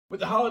With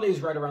the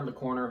holidays right around the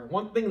corner,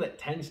 one thing that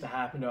tends to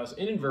happen to us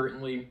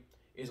inadvertently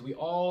is we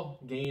all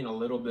gain a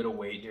little bit of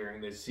weight during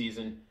this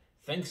season.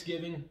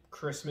 Thanksgiving,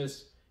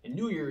 Christmas, and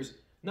New Year's,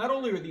 not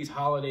only are these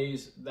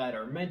holidays that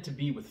are meant to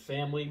be with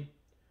family,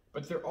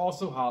 but they're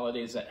also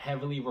holidays that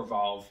heavily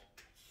revolve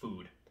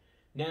food.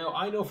 Now,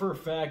 I know for a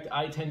fact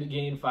I tend to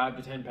gain 5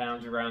 to 10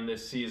 pounds around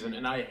this season,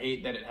 and I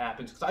hate that it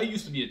happens, because I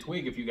used to be a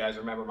twig, if you guys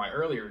remember my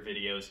earlier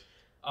videos.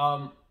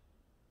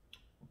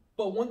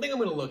 But one thing I'm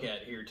going to look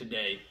at here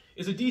today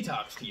is a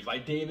detox tea by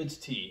David's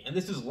Tea, and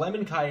this is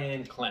Lemon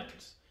Cayenne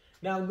Cleanse.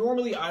 Now,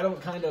 normally I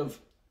don't kind of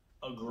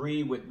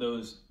agree with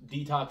those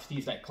detox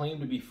teas that claim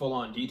to be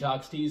full-on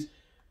detox teas,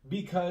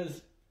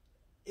 because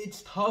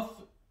it's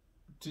tough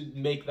to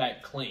make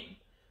that claim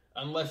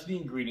unless the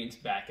ingredients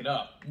back it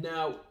up.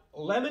 Now,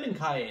 lemon and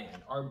cayenne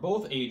are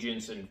both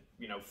agents in,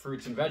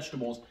 fruits and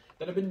vegetables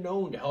that have been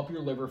known to help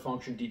your liver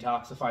function,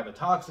 detoxify the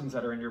toxins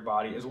that are in your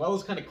body, as well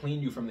as kind of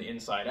clean you from the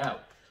inside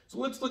out. So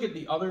let's look at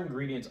the other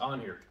ingredients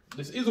on here.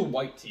 This is a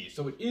white tea,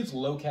 so it is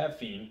low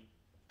caffeine.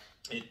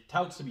 It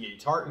touts to be a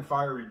tart and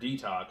fiery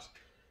detox.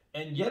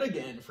 And yet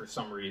again, for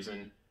some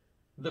reason,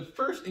 the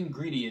first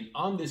ingredient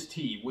on this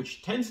tea,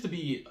 which tends to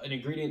be an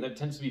ingredient that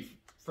tends to be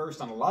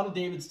first on a lot of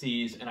David's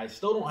teas, and I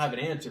still don't have an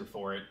answer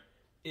for it,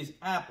 is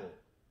apple.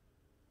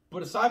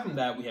 But aside from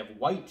that, we have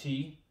white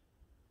tea,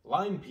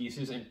 lime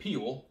pieces and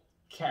peel,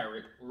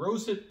 carrot,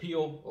 rosehip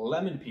peel,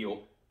 lemon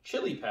peel,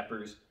 chili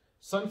peppers,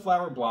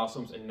 sunflower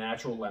blossoms, and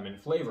natural lemon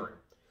flavoring.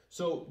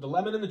 So the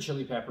lemon and the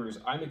chili peppers,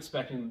 I'm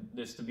expecting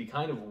this to be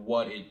kind of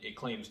what it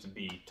claims to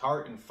be,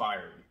 tart and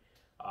fiery.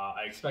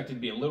 I expect it to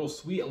be a little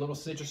sweet, a little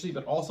citrusy,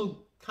 but also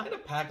kind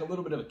of pack a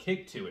little bit of a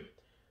kick to it.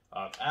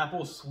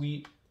 Apple,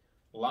 sweet.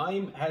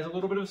 Lime has a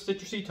little bit of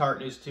citrusy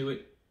tartness to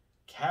it.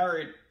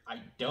 Carrot, I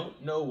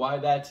don't know why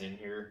that's in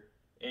here.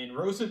 And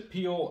rosehip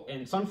peel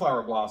and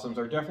sunflower blossoms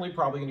are definitely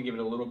probably going to give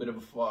it a little bit of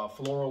a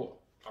floral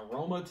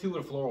aroma to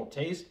it, a floral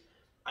taste.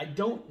 I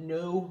don't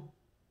know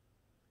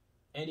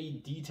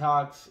any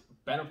detox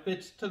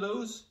benefits to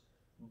those,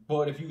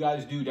 but if you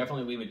guys do,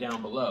 definitely leave it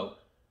down below.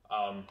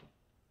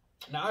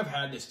 Now, I've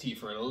had this tea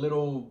for a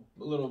little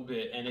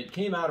bit, and it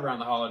came out around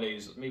the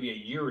holidays maybe a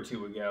year or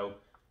two ago,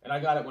 and I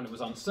got it when it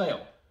was on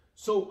sale.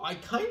 So I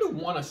kind of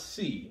want to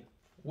see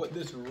what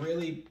this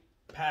really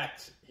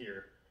packs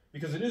here,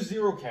 because it is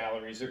 0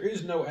 calories, there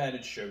is no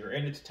added sugar,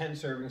 and it's 10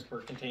 servings per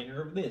container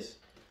of this.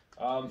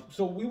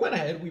 So we went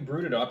ahead, we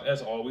brewed it up,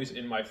 as always,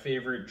 in my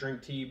favorite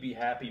Drink Tea, Be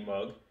Happy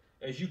mug.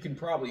 As you can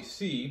probably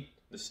see,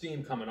 the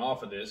steam coming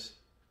off of this.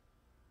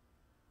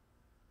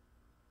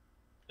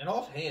 And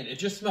offhand, it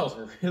just smells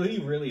really,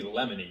 really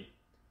lemony.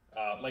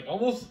 Like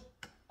almost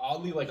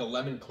oddly like a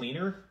lemon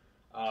cleaner,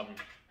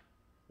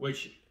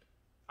 which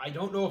I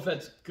don't know if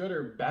that's good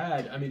or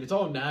bad. I mean, it's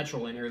all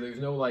natural in here. There's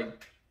no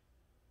like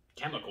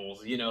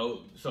chemicals,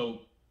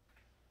 so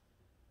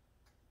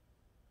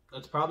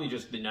that's probably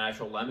just the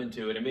natural lemon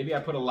to it. And maybe I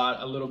put a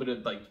little bit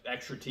of like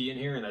extra tea in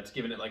here, and that's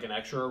giving it like an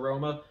extra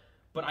aroma.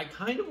 But I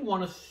kind of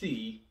want to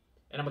see,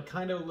 and I'm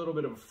kind of a little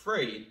bit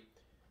afraid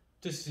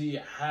to see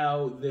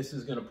how this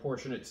is going to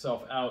portion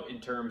itself out in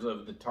terms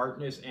of the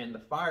tartness and the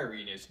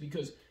fieriness,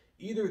 because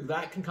either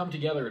that can come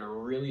together in a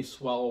really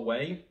swell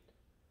way,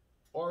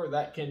 or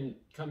that can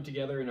come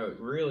together in a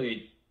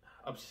really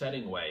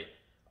upsetting way.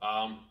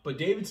 But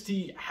David's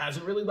Tea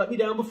hasn't really let me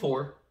down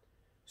before,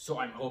 so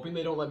I'm hoping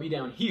they don't let me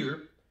down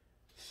here.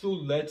 So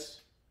let's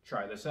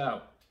try this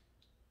out.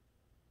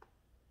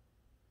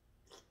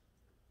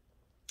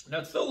 Now,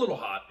 it's still a little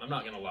hot, I'm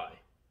not going to lie.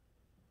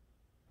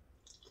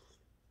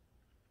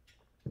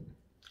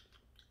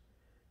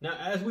 Now,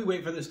 as we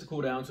wait for this to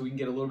cool down so we can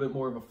get a little bit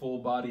more of a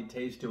full-bodied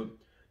taste to it,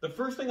 the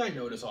first thing I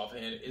notice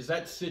offhand is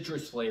that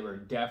citrus flavor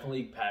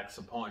definitely packs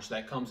a punch.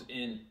 That comes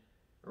in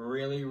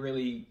really,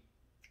 really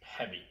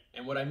heavy.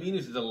 And what I mean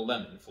is the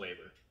lemon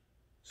flavor.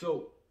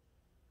 So,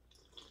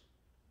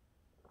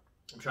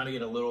 I'm trying to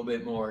get a little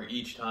bit more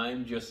each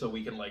time just so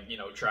we can,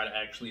 try to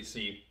actually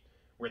see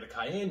where the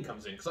cayenne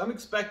comes in. Because I'm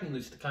expecting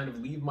this to kind of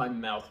leave my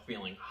mouth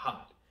feeling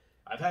hot.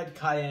 I've had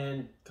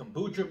cayenne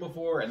kombucha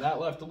before, and that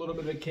left a little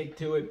bit of a kick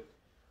to it.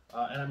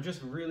 And I'm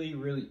just really,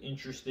 really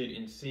interested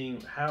in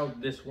seeing how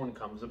this one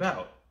comes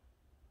about.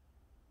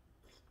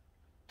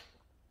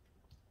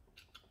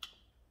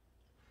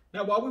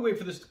 Now, while we wait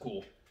for this to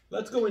cool,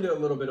 let's go into a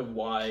little bit of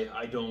why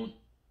I don't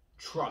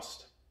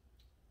trust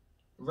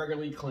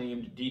regularly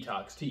claimed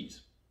detox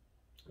teas.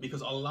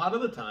 Because a lot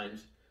of the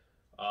times,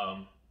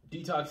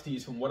 detox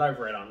teas, from what I've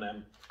read on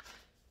them,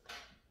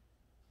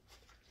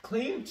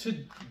 claim to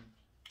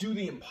do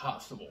the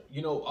impossible. A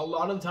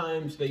lot of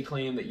times they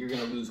claim that you're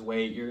going to lose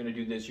weight, you're going to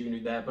do this, you're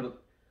going to do that,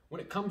 but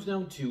when it comes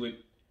down to it,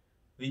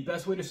 the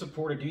best way to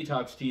support a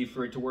detox tea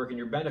for it to work in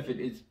your benefit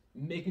is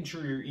making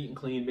sure you're eating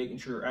clean, making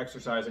sure you're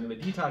exercising, and the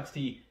detox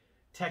tea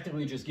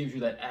technically just gives you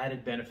that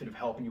added benefit of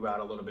helping you out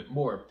a little bit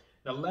more.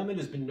 Now, lemon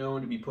has been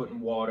known to be put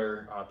in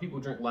water. People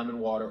drink lemon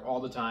water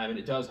all the time, and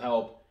it does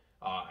help,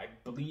 I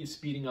believe,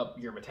 speeding up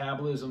your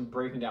metabolism,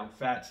 breaking down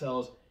fat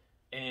cells,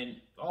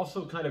 and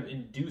also kind of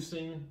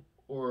inducing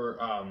or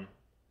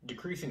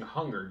decreasing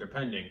hunger,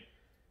 depending.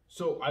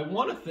 So I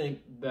want to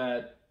think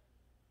that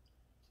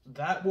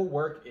that will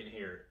work in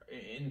here,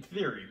 in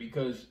theory,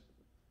 because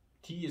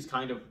tea is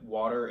kind of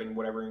water and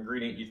whatever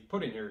ingredient you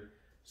put in here.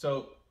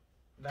 So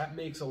that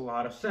makes a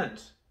lot of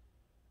sense.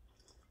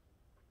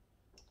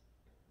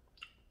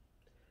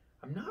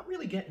 I'm not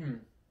really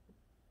getting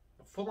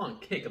a full-on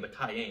kick of the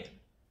cayenne.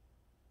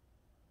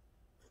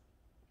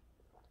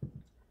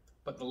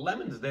 But the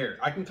lemon's there.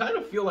 I can kind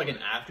of feel like an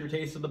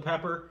aftertaste of the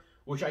pepper,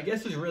 which I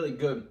guess is really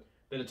good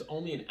that it's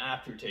only an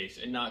aftertaste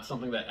and not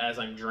something that as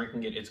I'm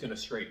drinking it, it's going to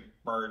straight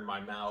burn my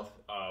mouth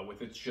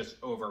with its just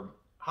over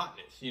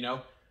hotness, you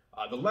know?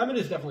 The lemon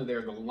is definitely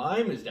there. The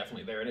lime is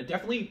definitely there. And it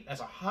definitely, as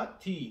a hot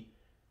tea,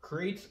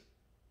 creates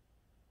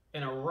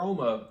an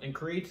aroma and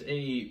creates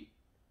a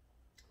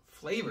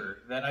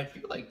flavor that I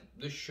feel like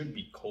this should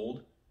be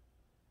cold.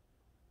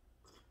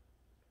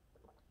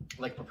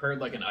 Like prepared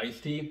like an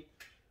iced tea.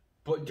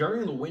 But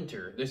during the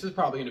winter, this is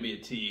probably going to be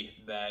a tea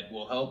that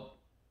will help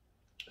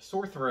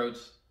sore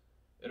throats.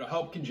 It'll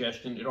help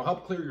congestion. It'll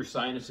help clear your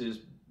sinuses,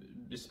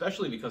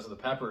 especially because of the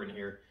pepper in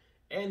here,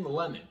 and the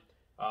lemon.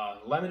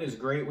 Lemon is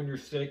great when you're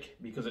sick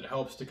because it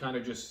helps to kind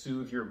of just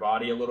soothe your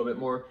body a little bit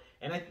more.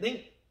 And I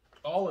think,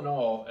 all in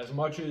all, as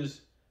much as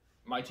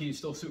my tea is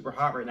still super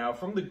hot right now,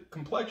 from the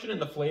complexion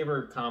and the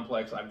flavor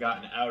complex I've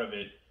gotten out of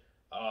it,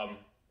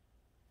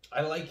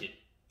 I like it.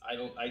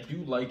 I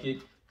do like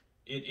it.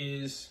 It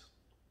is...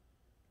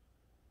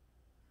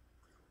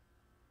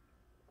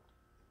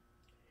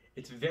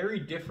 It's very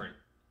different.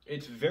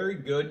 It's very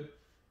good.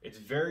 It's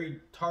very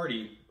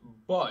tarty,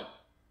 but,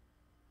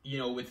 you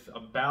know, with a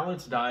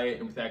balanced diet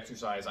and with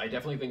exercise, I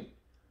definitely think,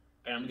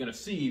 and I'm going to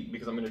see,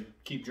 because I'm going to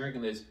keep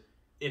drinking this,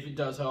 if it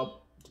does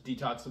help to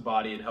detox the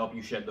body and help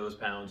you shed those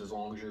pounds as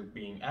long as you're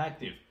being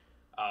active.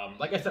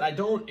 Like I said, I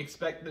don't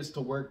expect this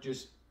to work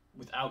just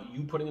without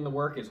you putting in the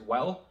work as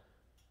well,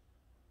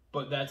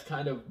 but that's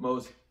kind of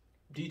most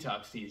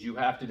detox teas. You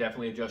have to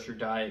definitely adjust your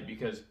diet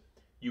because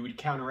you would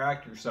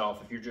counteract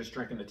yourself if you're just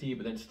drinking the tea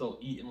but then still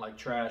eating like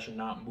trash and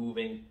not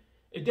moving.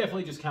 It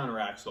definitely just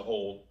counteracts the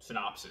whole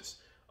synopsis.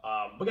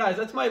 But guys,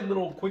 that's my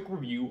little quick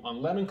review on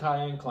Lemon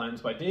Cayenne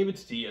Cleanse by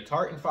David's Tea, a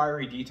tart and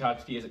fiery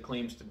detox tea as it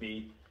claims to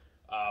be.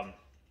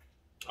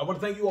 I want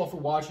to thank you all for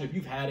watching. If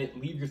you've had it,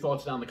 leave your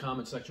thoughts down in the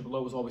comment section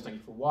below. As always, thank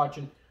you for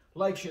watching.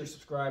 Like, share,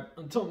 subscribe.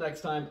 Until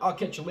next time, I'll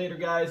catch you later,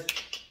 guys.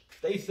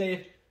 Stay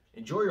safe.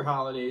 Enjoy your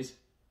holidays.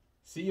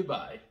 See you,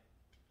 bye.